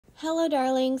Hello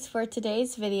darlings, for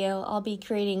today's video I'll be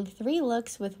creating 3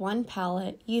 looks with one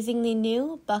palette using the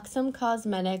new Buxom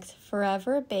Cosmetics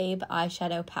Forever Babe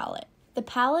Eyeshadow Palette. The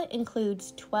palette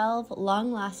includes 12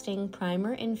 long-lasting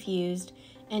primer-infused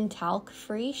and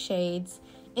talc-free shades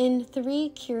in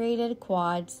 3 curated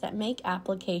quads that make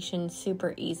application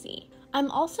super easy. I'm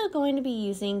also going to be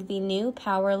using the new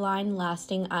Line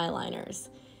Lasting Eyeliners.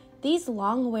 These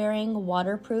long-wearing,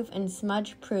 waterproof and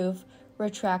smudge-proof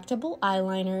retractable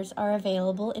eyeliners are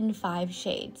available in 5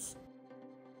 shades.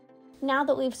 Now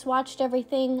that we've swatched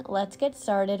everything, let's get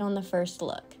started on the first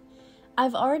look.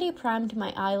 I've already primed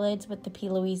my eyelids with the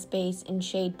Plouise base in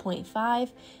shade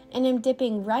 0.5 and I'm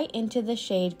dipping right into the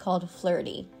shade called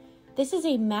Flirty. This is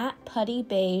a matte putty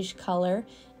beige color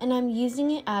and I'm using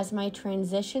it as my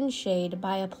transition shade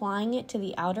by applying it to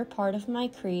the outer part of my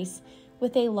crease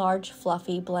with a large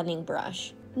fluffy blending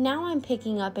brush. Now I'm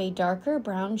picking up a darker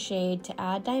brown shade to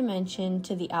add dimension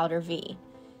to the outer V.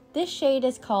 This shade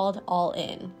is called All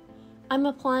In. I'm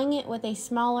applying it with a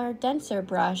smaller, denser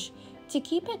brush to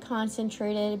keep it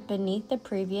concentrated beneath the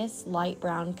previous light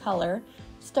brown color,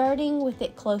 starting with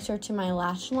it closer to my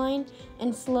lash line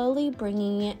and slowly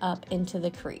bringing it up into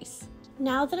the crease.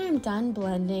 Now that I'm done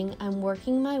blending, I'm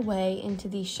working my way into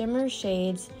the shimmer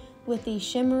shades with the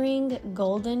shimmering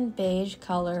golden beige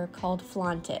color called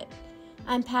Flaunt.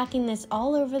 I'm packing this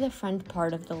all over the front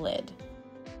part of the lid.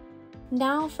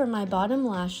 Now for my bottom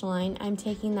lash line, I'm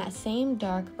taking that same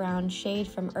dark brown shade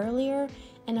from earlier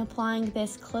and applying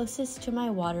this closest to my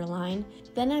waterline.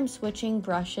 Then I'm switching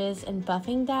brushes and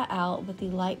buffing that out with the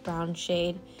light brown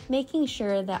shade, making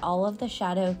sure that all of the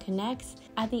shadow connects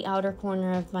at the outer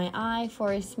corner of my eye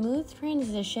for a smooth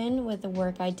transition with the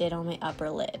work I did on my upper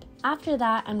lid. After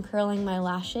that, I'm curling my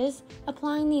lashes,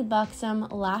 applying the Buxom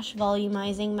Lash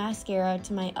Volumizing Mascara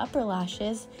to my upper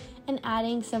lashes, and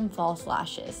adding some false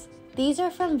lashes. These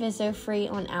are from Visofree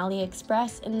on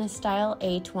AliExpress in the style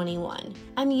A21.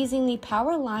 I'm using the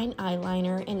Line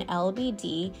Eyeliner in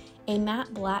LBD, a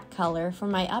matte black color, for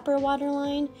my upper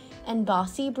waterline, and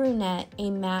Bossy Brunette, a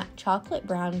matte chocolate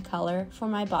brown color, for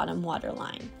my bottom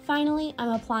waterline. Finally, I'm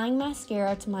applying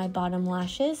mascara to my bottom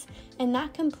lashes, and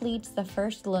that completes the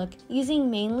first look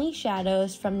using mainly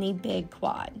shadows from the big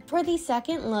quad. For the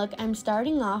second look, I'm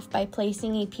starting off by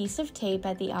placing a piece of tape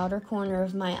at the outer corner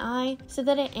of my eye so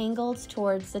that it angles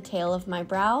towards the tail of my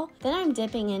brow. Then I'm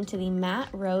dipping into the matte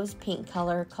rose pink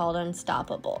color called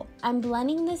Unstoppable. I'm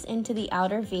blending this into the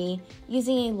outer V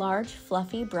using a large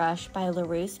fluffy brush by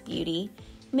LaRousse Beauty,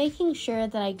 making sure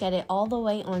that I get it all the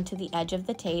way onto the edge of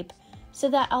the tape so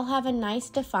that I'll have a nice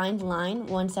defined line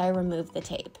once I remove the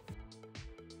tape.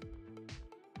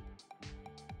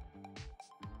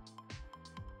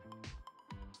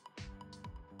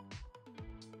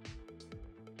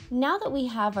 Now that we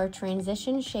have our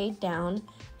transition shade down,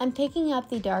 I'm picking up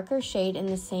the darker shade in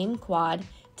the same quad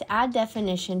to add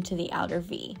definition to the outer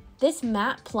V. This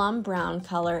matte plum brown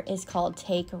color is called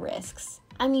Take Risks.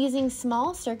 I'm using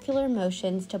small circular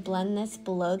motions to blend this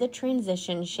below the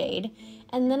transition shade,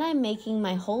 and then I'm making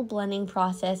my whole blending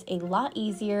process a lot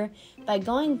easier by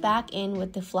going back in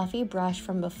with the fluffy brush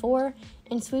from before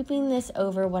and sweeping this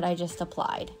over what I just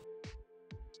applied.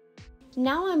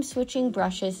 Now I'm switching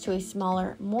brushes to a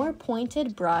smaller, more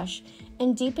pointed brush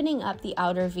and deepening up the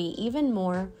outer V even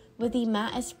more with the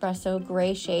matte espresso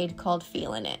gray shade called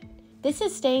Feelin. This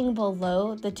is staying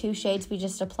below the 2 shades we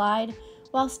just applied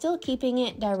while still keeping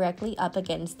it directly up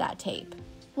against that tape.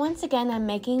 Once again, I'm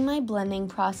making my blending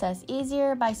process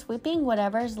easier by sweeping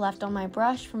whatever's left on my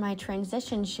brush for my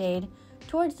transition shade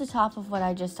towards the top of what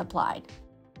I just applied.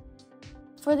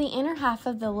 For the inner half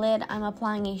of the lid, I'm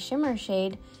applying a shimmer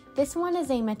shade. This one is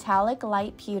a metallic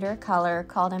light pewter color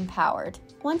called Empowered.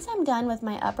 Once I'm done with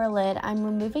my upper lid, I'm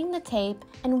removing the tape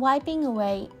and wiping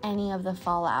away any of the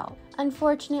fallout.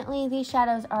 Unfortunately, these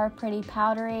shadows are pretty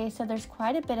powdery, so there's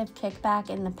quite a bit of kickback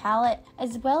in the palette,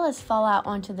 as well as fallout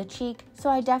onto the cheek, so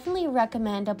I definitely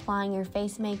recommend applying your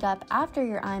face makeup after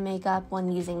your eye makeup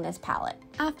when using this palette.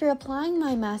 After applying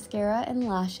my mascara and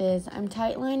lashes, I'm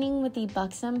tightlining with the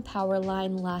Buxom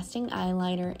Line Lasting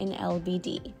Eyeliner in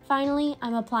LBD. Finally,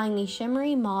 I'm applying the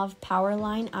shimmery mauve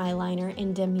Line Eyeliner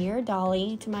in Demure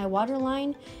Dolly to my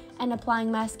waterline and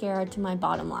applying mascara to my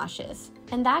bottom lashes.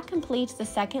 And that completes the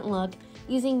second look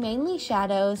using mainly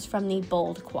shadows from the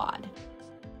bold quad.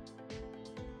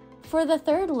 For the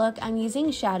third look, I'm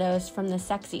using shadows from the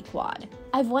sexy quad.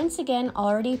 I've once again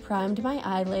already primed my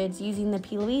eyelids using the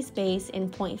Plouise base in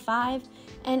 0.5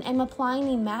 and am applying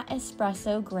the matte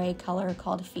espresso gray color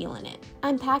called Feelin.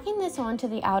 I'm packing this onto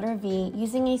the outer V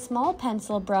using a small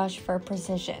pencil brush for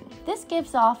precision. This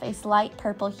gives off a slight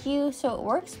purple hue, so it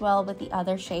works well with the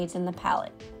other shades in the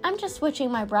palette. I'm just switching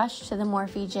my brush to the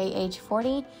Morphe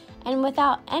JH40, and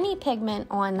without any pigment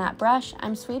on that brush,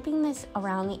 I'm sweeping this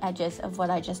around the edges of what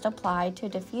I just applied to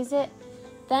diffuse it.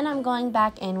 Then I'm going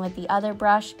back in with the other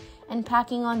brush and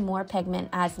packing on more pigment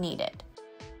as needed.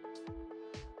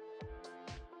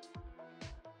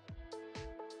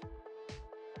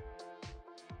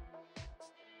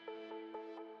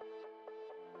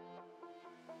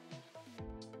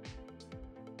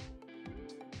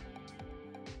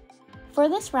 For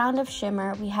this round of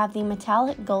shimmer, we have the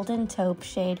metallic golden taupe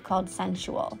shade called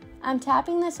Sensual. I'm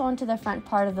tapping this onto the front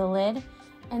part of the lid,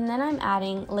 and then I'm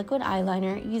adding liquid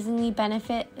eyeliner using the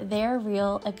Benefit They're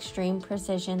Real Xtreme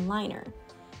Precision Liner.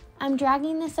 I'm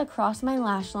dragging this across my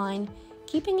lash line,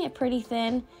 keeping it pretty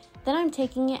thin, then I'm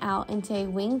taking it out into a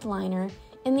winged liner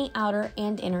in the outer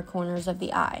and inner corners of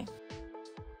the eye.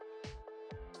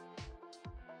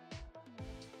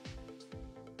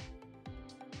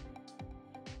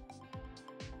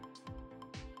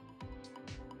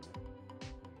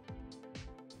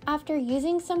 After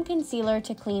using some concealer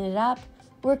to clean it up,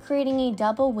 we're creating a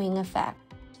double wing effect.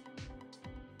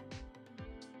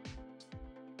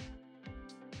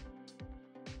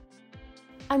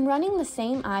 I'm running the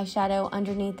same eyeshadow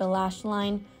underneath the lash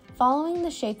line, following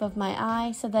the shape of my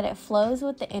eye so that it flows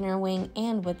with the inner wing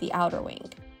and with the outer wing.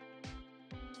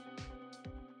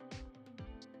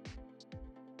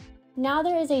 Now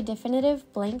there is a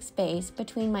definitive blank space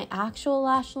between my actual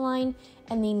lash line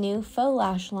and the new faux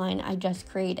lash line I just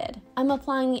created. I'm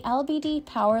applying the LBD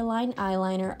Power Line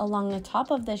Eyeliner along the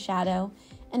top of the shadow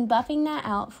and buffing that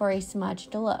out for a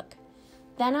smudged look.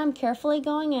 Then I'm carefully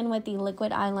going in with the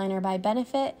liquid eyeliner by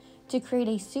Benefit to create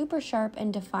a super sharp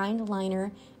and defined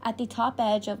liner at the top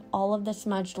edge of all of the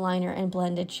smudged liner and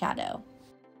blended shadow.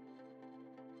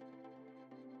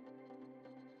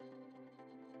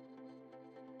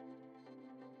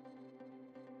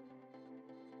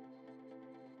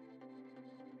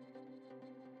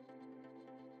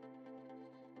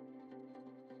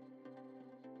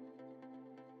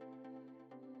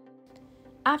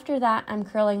 After that, I'm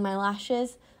curling my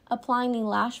lashes, applying the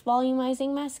lash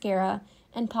volumizing mascara,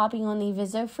 and popping on the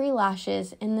Visofree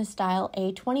lashes in the style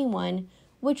A21,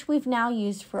 which we've now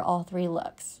used for all three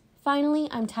looks. Finally,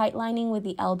 I'm tight lining with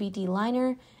the LBD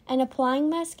liner and applying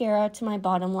mascara to my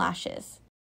bottom lashes.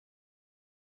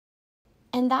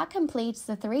 And that completes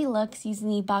the three looks using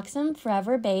the Buxom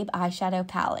Forever Babe Eyeshadow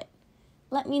Palette.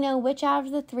 Let me know which out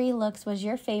of the three looks was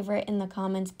your favorite in the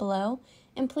comments below,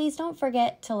 and please don't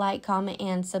forget to like, comment,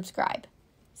 and subscribe.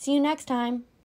 See you next time!